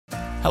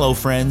Hello,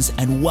 friends,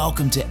 and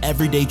welcome to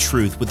Everyday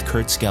Truth with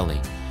Kurt Skelly.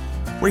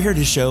 We're here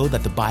to show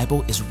that the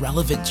Bible is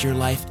relevant to your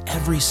life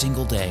every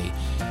single day,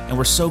 and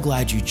we're so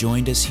glad you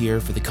joined us here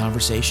for the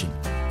conversation.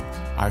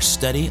 Our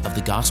study of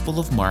the Gospel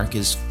of Mark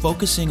is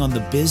focusing on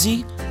the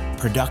busy,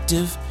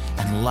 productive,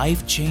 and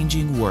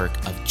life-changing work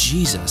of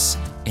Jesus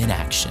in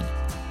action.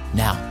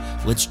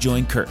 Now, let's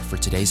join Kurt for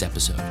today's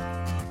episode.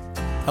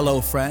 Hello,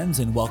 friends,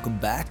 and welcome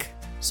back.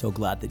 So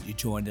glad that you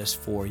joined us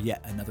for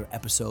yet another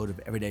episode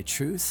of Everyday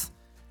Truth.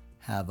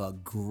 Have a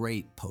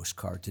great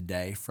postcard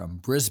today from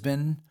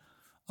Brisbane,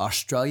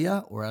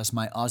 Australia, or as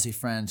my Aussie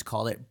friends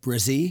call it,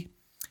 Brizzy.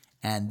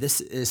 And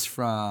this is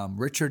from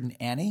Richard and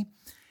Annie.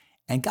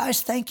 And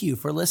guys, thank you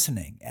for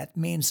listening. It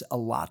means a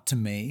lot to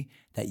me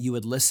that you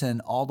would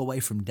listen all the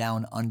way from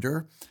down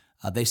under.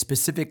 They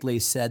specifically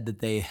said that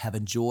they have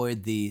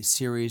enjoyed the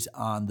series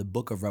on the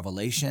book of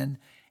Revelation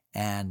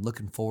and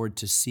looking forward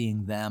to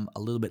seeing them a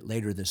little bit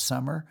later this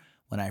summer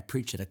when I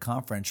preach at a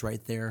conference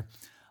right there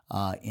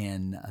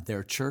in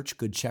their church,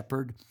 Good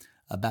Shepherd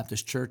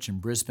Baptist Church in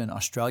Brisbane,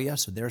 Australia.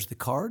 So there's the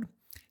card.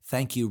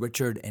 Thank you,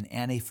 Richard and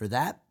Annie, for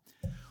that.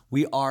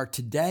 We are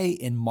today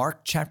in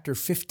Mark chapter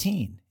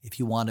 15. If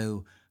you want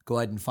to go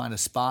ahead and find a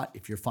spot,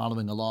 if you're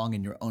following along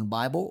in your own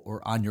Bible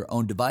or on your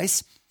own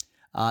device.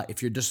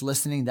 If you're just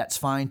listening, that's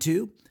fine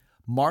too.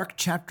 Mark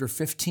chapter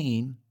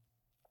 15,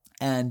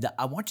 and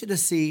I want you to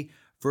see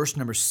verse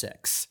number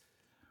 6.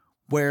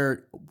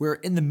 Where we're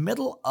in the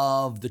middle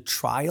of the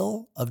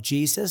trial of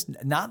Jesus,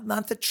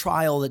 not the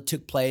trial that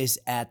took place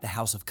at the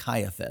house of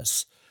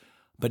Caiaphas,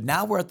 but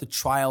now we're at the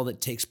trial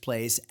that takes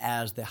place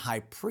as the high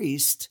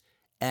priest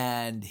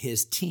and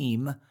his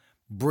team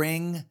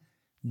bring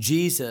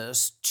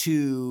Jesus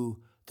to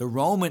the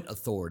Roman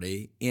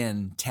authority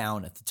in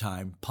town at the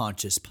time,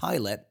 Pontius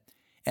Pilate.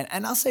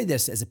 And I'll say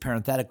this as a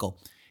parenthetical.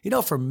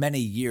 For many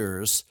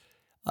years,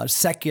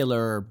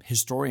 secular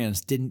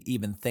historians didn't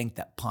even think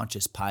that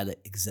Pontius Pilate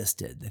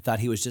existed. They thought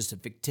he was just a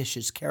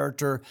fictitious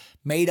character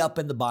made up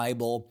in the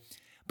Bible.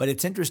 But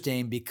it's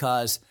interesting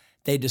because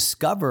they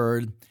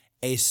discovered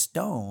a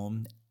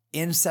stone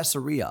in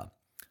Caesarea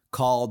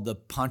called the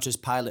Pontius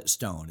Pilate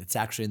stone. It's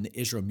actually in the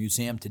Israel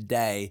Museum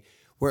today,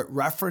 where it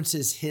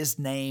references his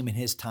name and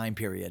his time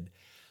period.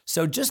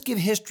 So just give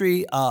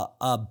history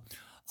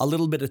a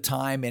little bit of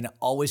time, and it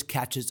always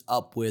catches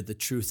up with the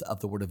truth of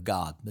the Word of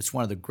God. That's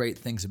one of the great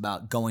things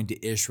about going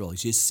to Israel,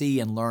 is you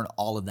see and learn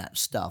all of that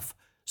stuff.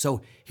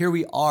 So here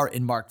we are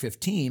in Mark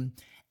 15,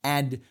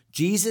 and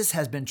Jesus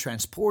has been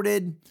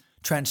transferred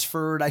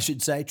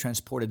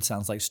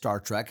sounds like Star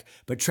Trek,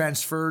 but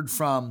transferred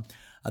from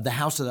the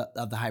house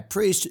of the high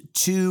priest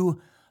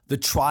to the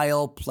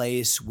trial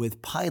place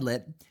with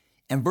Pilate.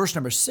 And verse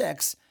number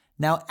 6,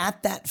 now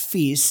at that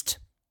feast,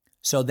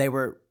 so they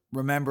were,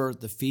 remember,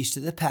 the feast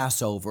of the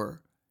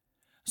Passover.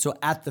 So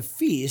at the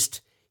feast,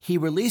 he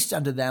released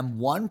unto them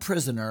one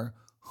prisoner,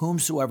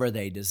 whomsoever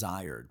they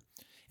desired.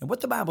 And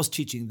what the Bible's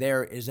teaching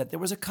there is that there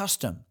was a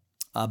custom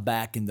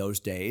back in those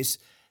days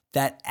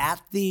that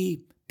at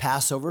the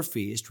Passover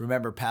feast,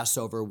 remember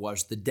Passover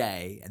was the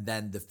day, and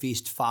then the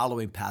feast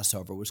following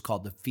Passover was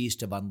called the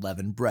Feast of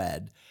Unleavened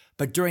Bread.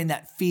 But during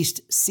that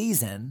feast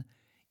season,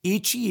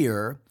 each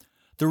year,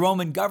 the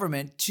Roman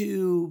government,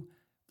 to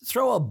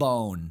throw a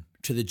bone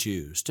to the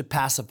Jews, to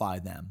pacify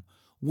them,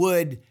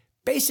 would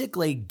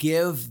basically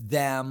give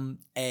them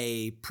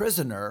a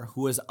prisoner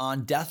who was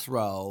on death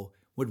row,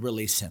 would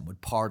release him,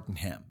 would pardon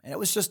him. And it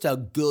was just a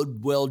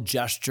goodwill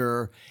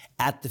gesture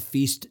at the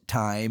feast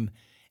time.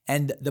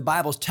 And the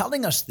Bible's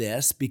telling us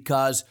this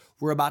because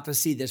we're about to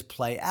see this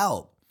play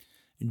out.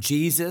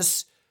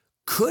 Jesus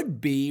could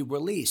be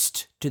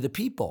released to the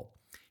people.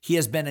 He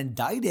has been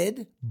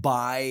indicted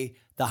by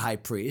the high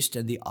priest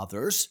and the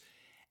others,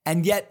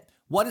 and yet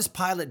what is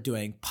Pilate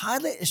doing?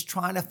 Pilate is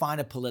trying to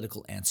find a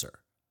political answer.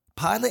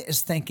 Pilate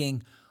is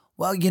thinking,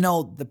 well,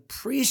 the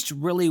priest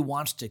really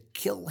wants to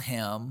kill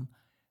him.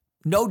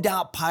 No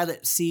doubt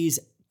Pilate sees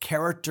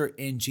character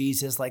in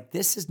Jesus. Like,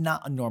 this is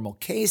not a normal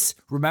case.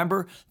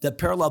 Remember, the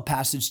parallel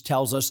passage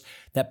tells us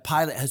that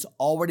Pilate has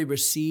already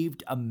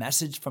received a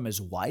message from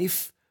his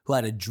wife, who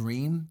had a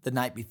dream the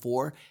night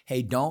before.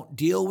 Hey, don't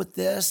deal with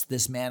this.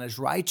 This man is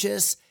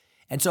righteous.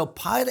 And so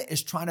Pilate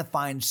is trying to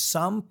find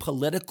some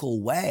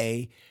political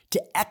way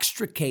to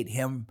extricate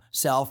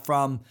himself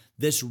from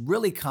this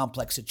really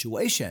complex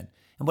situation.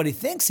 And what he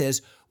thinks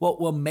is,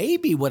 well,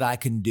 maybe what I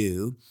can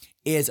do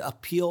is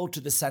appeal to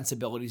the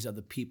sensibilities of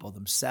the people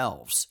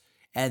themselves,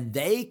 and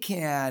they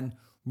can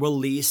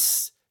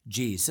release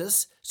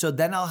Jesus. So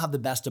then I'll have the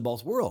best of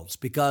both worlds,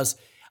 because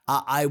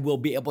I will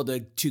be able to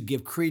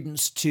give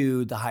credence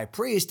to the high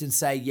priest and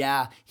say,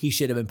 yeah, he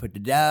should have been put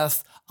to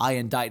death. I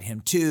indict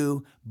him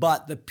too,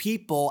 but the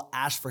people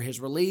asked for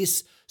his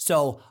release,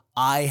 so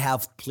I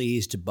have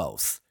pleased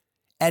both.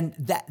 And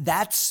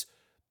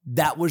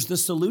that was the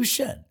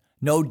solution.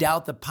 No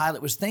doubt that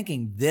Pilate was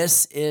thinking,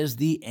 this is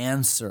the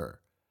answer.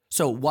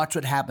 So watch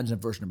what happens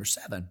in verse number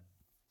 7.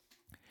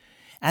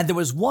 And there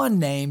was one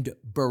named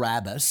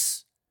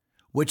Barabbas,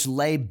 which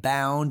lay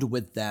bound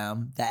with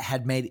them that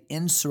had made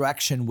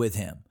insurrection with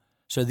him.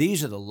 So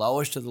these are the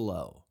lowest of the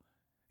low.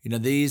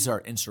 These are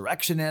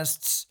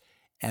insurrectionists,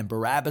 and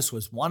Barabbas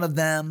was one of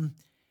them.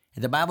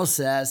 And the Bible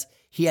says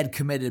he had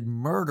committed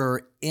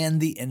murder in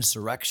the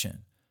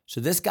insurrection. So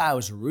this guy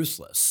was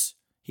ruthless.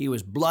 He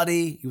was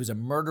bloody. He was a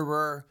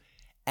murderer.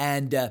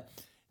 And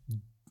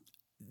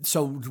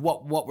so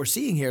what we're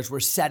seeing here is we're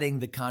setting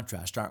the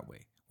contrast, aren't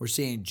we? We're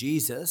seeing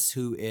Jesus,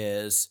 who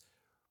is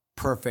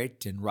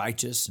perfect and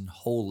righteous and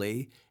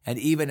holy, and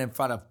even in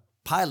front of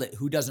Pilate,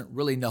 who doesn't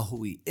really know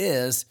who he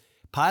is,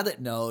 Pilate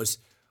knows,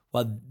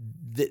 well,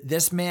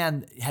 this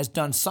man has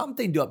done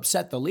something to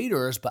upset the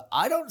leaders, but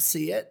I don't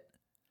see it.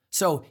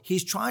 So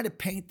he's trying to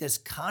paint this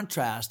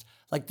contrast,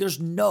 like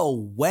there's no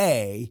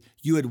way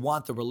you would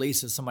want the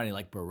release of somebody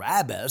like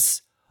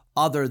Barabbas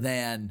other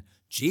than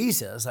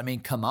Jesus. I mean,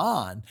 come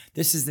on,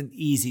 this is an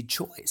easy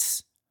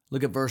choice.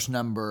 Look at verse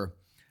number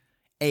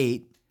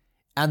 8.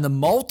 And the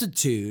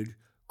multitude,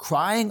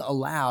 crying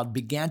aloud,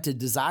 began to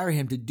desire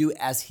him to do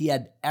as he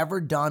had ever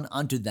done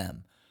unto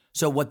them.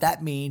 So what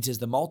that means is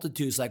the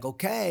multitude's like,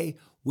 okay,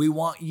 we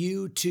want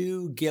you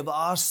to give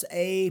us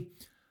a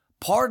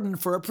pardon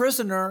for a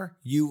prisoner.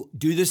 You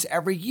do this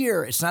every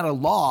year. It's not a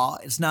law.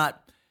 It's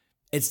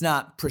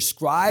not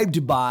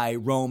prescribed by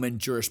Roman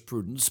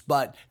jurisprudence,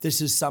 but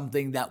this is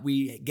something that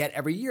we get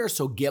every year.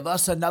 So give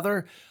us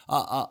another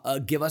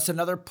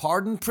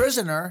pardoned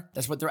prisoner.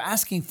 That's what they're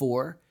asking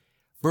for.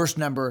 Verse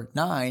number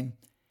 9.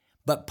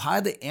 But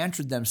Pilate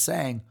answered them,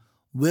 saying,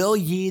 will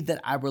ye that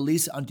I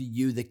release unto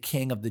you the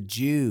King of the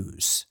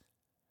Jews?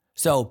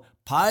 So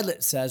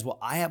Pilate says, well,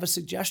 I have a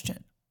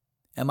suggestion.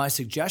 And my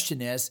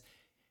suggestion is,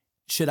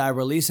 should I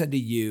release unto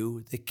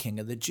you the King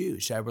of the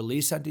Jews? Should I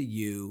release unto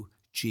you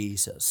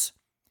Jesus?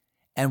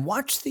 And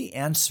watch the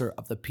answer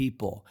of the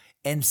people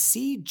and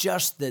see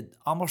just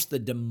almost the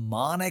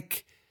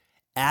demonic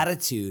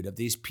attitude of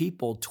these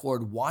people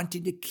toward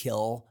wanting to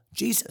kill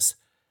Jesus.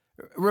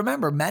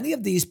 Remember, many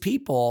of these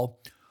people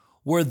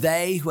were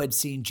they who had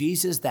seen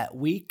Jesus that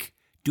week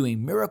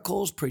doing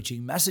miracles,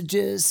 preaching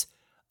messages.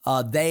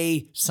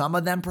 Some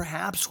of them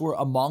perhaps were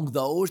among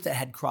those that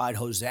had cried,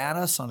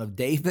 Hosanna, Son of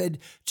David,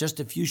 just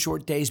a few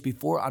short days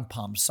before on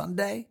Palm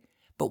Sunday.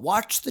 But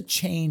watch the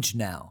change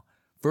now.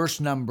 Verse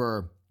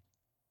number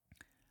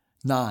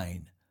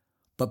 9.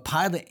 But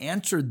Pilate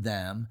answered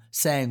them,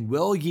 saying,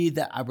 will ye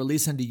that I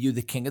release unto you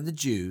the King of the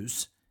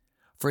Jews?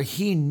 For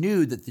he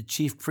knew that the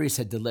chief priests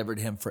had delivered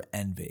him for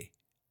envy.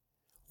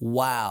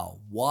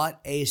 Wow,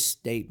 what a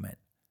statement.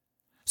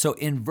 So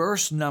in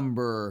verse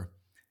number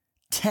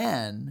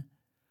 10,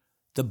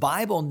 the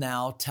Bible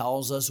now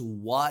tells us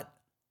what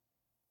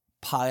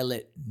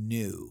Pilate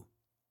knew.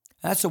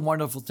 That's a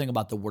wonderful thing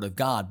about the Word of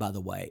God, by the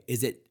way,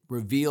 is it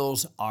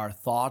reveals our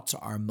thoughts,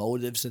 our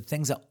motives, the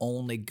things that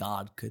only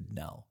God could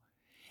know.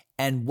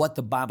 And what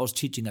the Bible's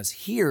teaching us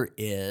here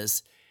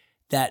is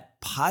that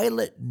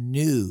Pilate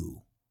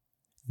knew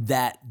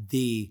that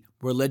the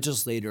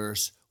religious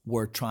leaders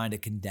were trying to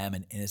condemn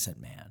an innocent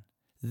man.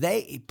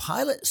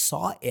 Pilate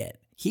saw it.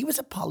 He was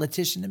a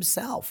politician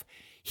himself.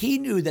 He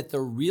knew that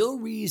the real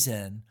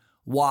reason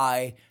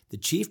why the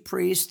chief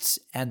priests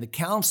and the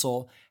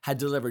council had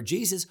delivered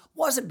Jesus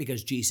wasn't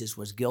because Jesus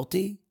was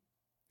guilty.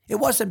 It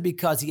wasn't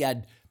because he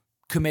had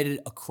committed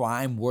a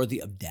crime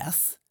worthy of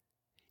death.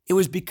 It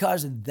was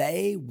because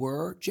they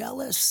were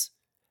jealous.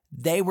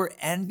 They were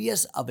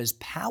envious of his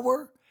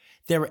power.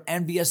 They were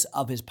envious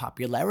of his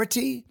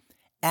popularity.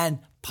 And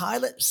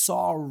Pilate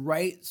saw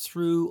right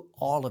through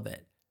all of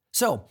it.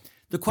 So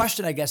the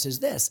question, I guess, is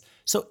this.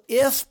 So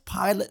if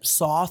Pilate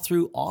saw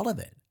through all of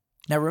it,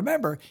 now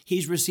remember,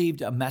 he's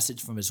received a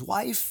message from his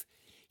wife.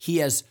 He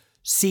has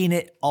seen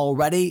it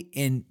already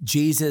in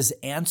Jesus'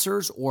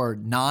 answers or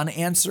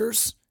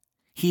non-answers.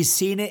 He's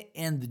seen it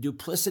in the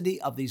duplicity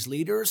of these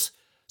leaders.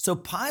 So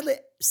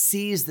Pilate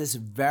sees this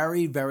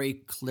very, very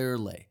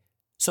clearly.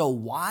 So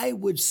why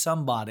would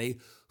somebody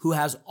who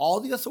has all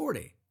the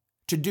authority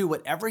to do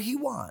whatever he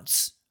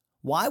wants,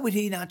 why would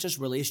he not just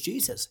release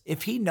Jesus?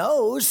 If he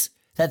knows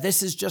that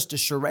this is just a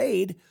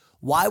charade,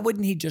 why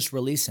wouldn't he just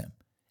release him?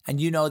 And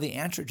you know the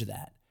answer to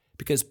that,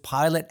 because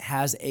Pilate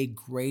has a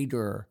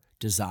greater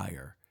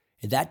desire.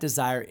 And that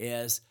desire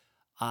is,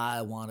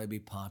 I want to be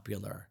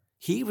popular.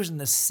 He was in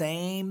the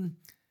same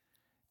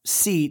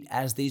seat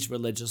as these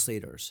religious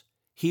leaders.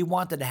 He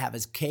wanted to have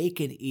his cake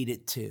and eat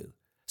it too.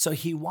 So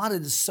he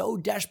wanted so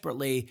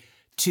desperately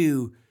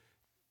to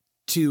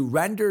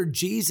render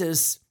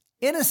Jesus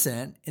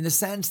innocent in the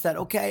sense that,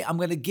 okay, I'm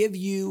going to give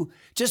you,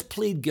 just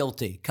plead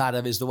guilty, kind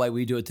of is the way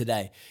we do it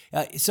today.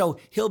 So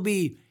he'll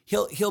be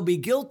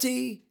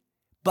guilty,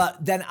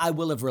 but then I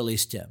will have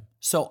released him.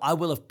 So I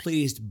will have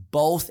pleased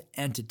both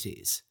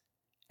entities.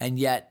 And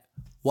yet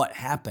what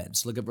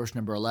happens? Look at verse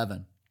number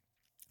 11.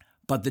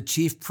 But the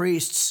chief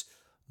priests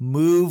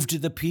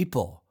moved the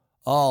people.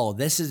 Oh,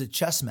 this is a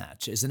chess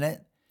match, isn't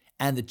it?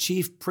 And the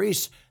chief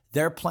priests,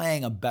 they're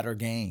playing a better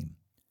game.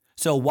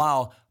 So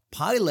while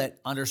Pilate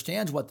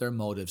understands what their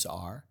motives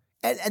are,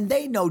 and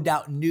they no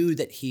doubt knew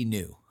that he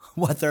knew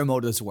what their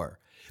motives were,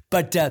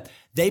 but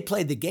they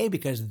played the game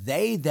because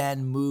they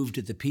then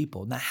moved the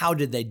people. Now, how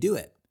did they do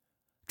it?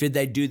 Did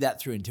they do that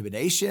through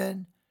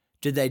intimidation?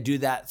 Did they do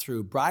that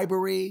through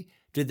bribery?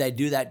 Did they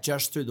do that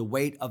just through the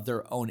weight of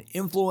their own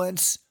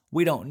influence?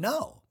 We don't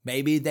know.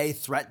 Maybe they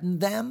threatened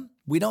them.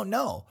 We don't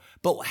know.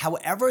 But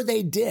however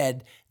they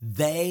did,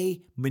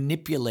 they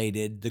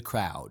manipulated the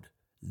crowd.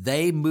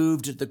 They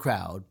moved the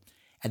crowd.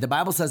 And the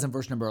Bible says in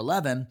verse number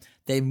 11,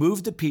 they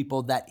moved the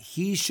people that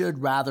he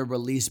should rather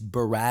release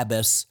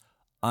Barabbas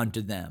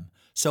unto them.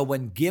 So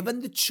when given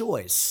the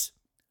choice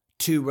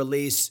to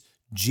release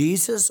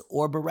Jesus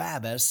or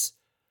Barabbas,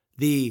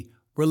 the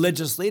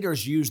religious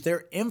leaders used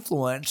their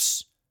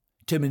influence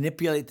to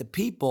manipulate the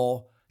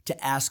people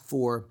to ask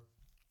for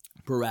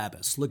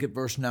Barabbas. Look at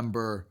verse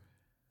number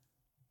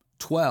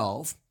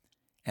 12.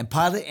 And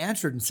Pilate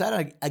answered and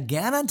said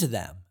again unto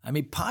them. I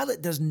mean,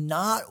 Pilate does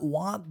not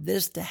want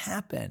this to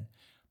happen.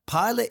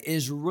 Pilate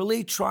is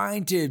really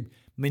trying to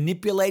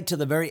manipulate to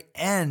the very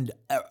end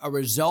a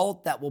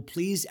result that will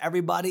please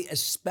everybody,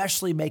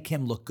 especially make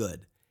him look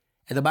good.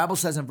 And the Bible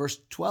says in verse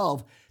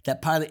 12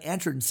 that Pilate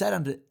answered and said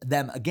unto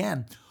them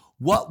again,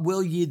 what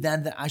will ye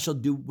then that I shall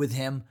do with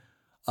him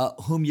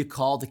whom you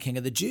call the King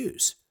of the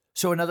Jews?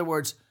 So in other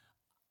words,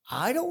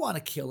 I don't want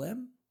to kill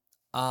him.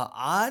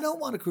 I don't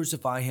want to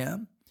crucify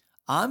him.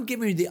 I'm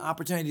giving you the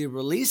opportunity to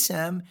release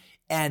him,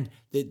 and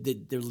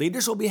the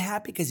leaders will be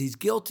happy because he's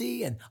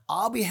guilty, and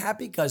I'll be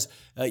happy because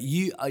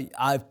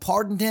I've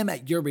pardoned him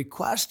at your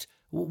request.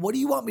 What do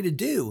you want me to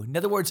do? In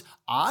other words,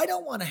 I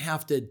don't want to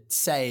have to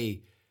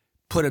say,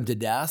 put him to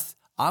death.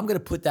 I'm going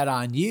to put that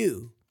on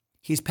you.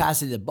 He's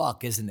passing the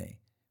buck, isn't he?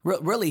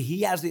 Really,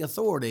 he has the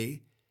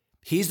authority.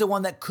 He's the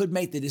one that could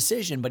make the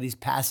decision, but he's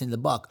passing the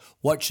buck.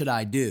 What should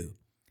I do?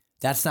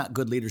 That's not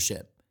good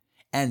leadership.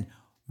 And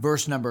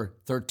verse number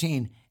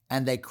 13,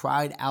 and they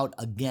cried out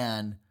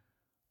again,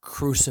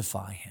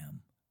 crucify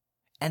him.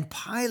 And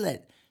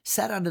Pilate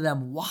said unto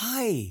them,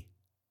 why?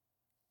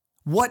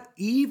 What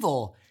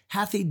evil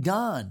hath he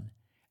done?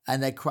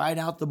 And they cried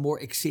out the more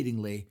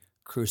exceedingly,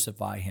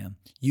 crucify him.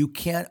 You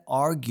can't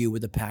argue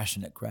with a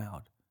passionate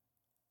crowd.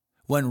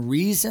 When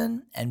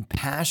reason and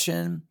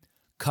passion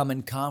come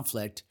in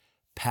conflict,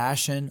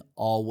 passion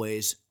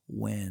always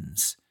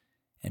wins.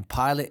 And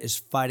Pilate is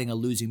fighting a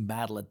losing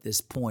battle at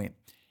this point.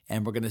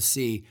 And we're going to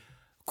see,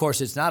 of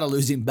course, it's not a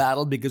losing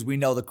battle because we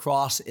know the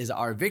cross is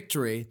our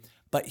victory.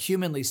 But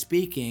humanly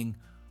speaking,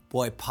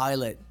 boy,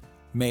 Pilate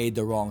made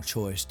the wrong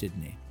choice,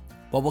 didn't he?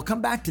 Well, we'll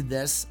come back to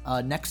this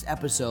next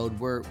episode.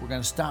 We're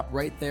going to stop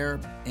right there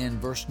in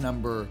verse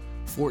number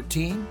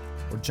 14.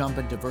 We'll jump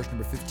into verse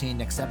number 15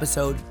 next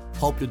episode.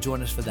 Hope you'll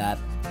join us for that.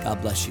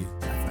 God bless you,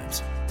 my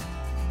friends.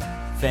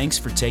 Thanks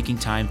for taking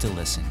time to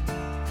listen.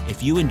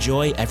 If you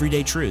enjoy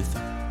Everyday Truth,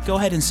 go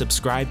ahead and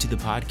subscribe to the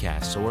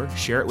podcast or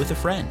share it with a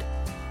friend.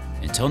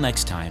 Until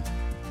next time,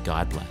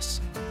 God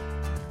bless.